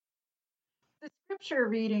Scripture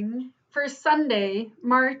reading for Sunday,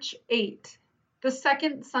 March 8, the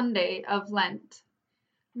second Sunday of Lent.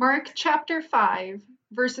 Mark chapter 5,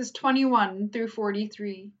 verses 21 through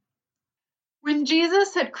 43. When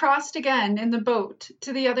Jesus had crossed again in the boat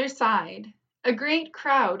to the other side, a great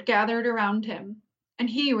crowd gathered around him, and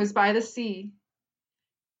he was by the sea.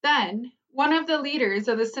 Then one of the leaders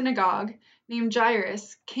of the synagogue, named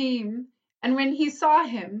Jairus, came, and when he saw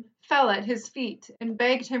him, fell at his feet and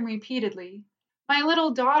begged him repeatedly, "My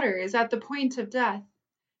little daughter is at the point of death.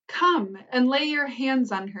 Come and lay your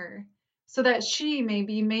hands on her, so that she may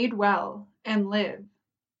be made well and live."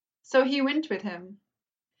 So he went with him.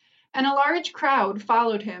 And a large crowd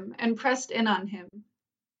followed him and pressed in on him.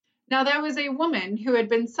 Now there was a woman who had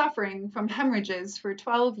been suffering from hemorrhages for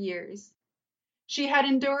 12 years. She had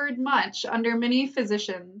endured much under many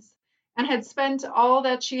physicians, and had spent all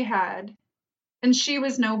that she had, and she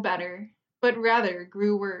was no better, but rather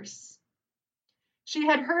grew worse. She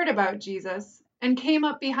had heard about Jesus, and came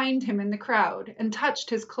up behind him in the crowd, and touched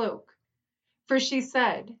his cloak. For she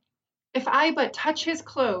said, "If I but touch his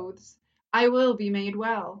clothes, I will be made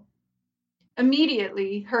well."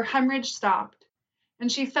 Immediately her hemorrhage stopped, and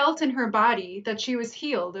she felt in her body that she was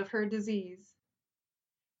healed of her disease.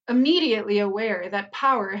 Immediately aware that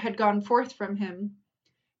power had gone forth from him,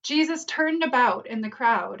 Jesus turned about in the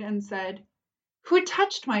crowd and said, "Who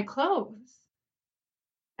touched my clothes?"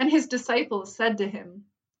 And his disciples said to him,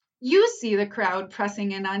 "You see the crowd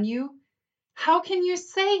pressing in on you. How can you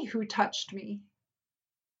say, 'Who touched me?'"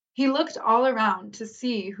 He looked all around to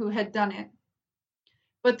see who had done it.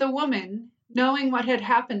 But the woman, knowing what had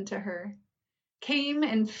happened to her, came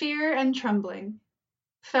in fear and trembling,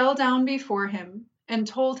 fell down before him, and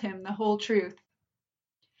told him the whole truth.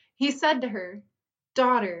 He said to her,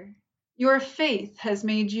 "Daughter, your faith has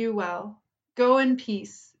made you well. Go in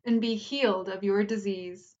peace, and be healed of your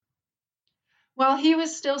disease." While he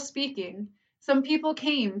was still speaking, some people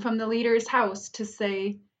came from the leader's house to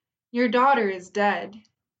say, "Your daughter is dead.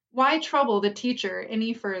 Why trouble the teacher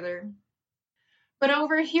any further?" But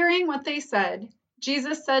overhearing what they said,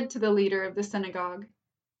 Jesus said to the leader of the synagogue,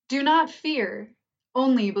 "Do not fear,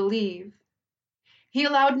 only believe." He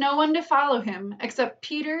allowed no one to follow him except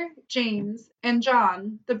Peter, James, and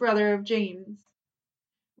John, the brother of James.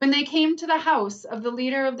 When they came to the house of the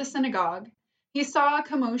leader of the synagogue, he saw a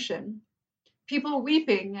commotion, people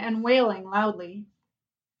weeping and wailing loudly.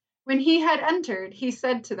 When he had entered, he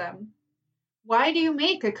said to them, "Why do you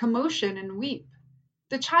make a commotion and weep?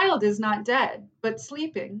 The child is not dead, but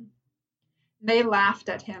sleeping." They laughed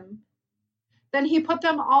at him. Then he put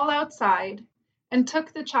them all outside, and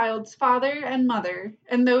took the child's father and mother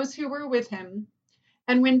and those who were with him,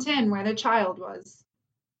 and went in where the child was.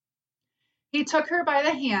 He took her by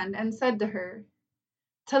the hand and said to her,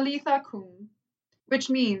 "Talitha cum," which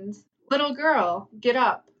means, "Little girl, get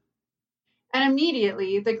up." And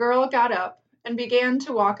immediately the girl got up and began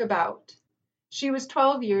to walk about. She was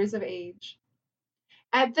 12 years of age.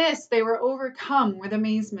 At this they were overcome with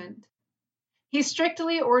amazement. He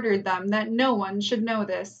strictly ordered them that no one should know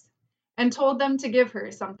this, and told them to give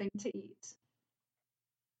her something to eat.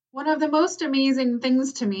 One of the most amazing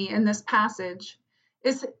things to me in this passage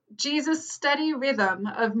is Jesus' steady rhythm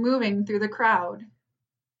of moving through the crowd.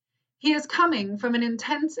 He is coming from an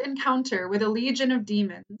intense encounter with a legion of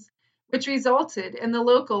demons, which resulted in the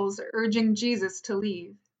locals urging Jesus to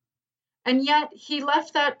leave. And yet he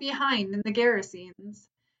left that behind in the Gerasenes,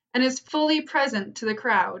 and is fully present to the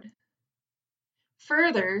crowd.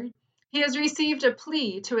 Further, he has received a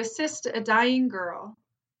plea to assist a dying girl,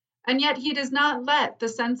 and yet he does not let the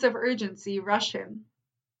sense of urgency rush him.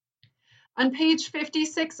 On page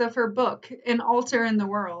 56 of her book, An Altar in the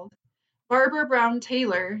World, Barbara Brown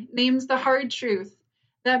Taylor names the hard truth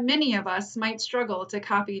that many of us might struggle to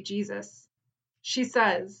copy Jesus. She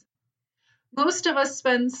says, "Most of us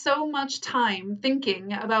spend so much time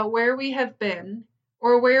thinking about where we have been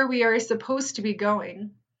or where we are supposed to be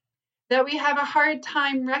going, that we have a hard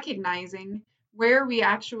time recognizing where we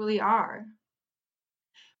actually are.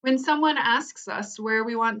 When someone asks us where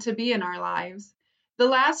we want to be in our lives, the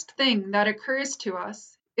last thing that occurs to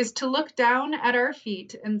us is to look down at our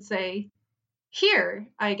feet and say, 'Here,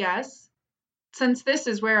 I guess, since this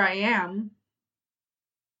is where I am.'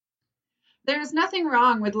 There is nothing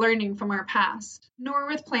wrong with learning from our past, nor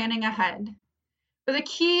with planning ahead. But the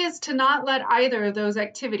key is to not let either of those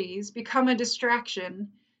activities become a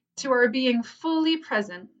distraction to our being fully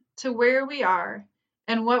present to where we are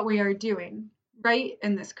and what we are doing right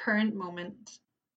in this current moment."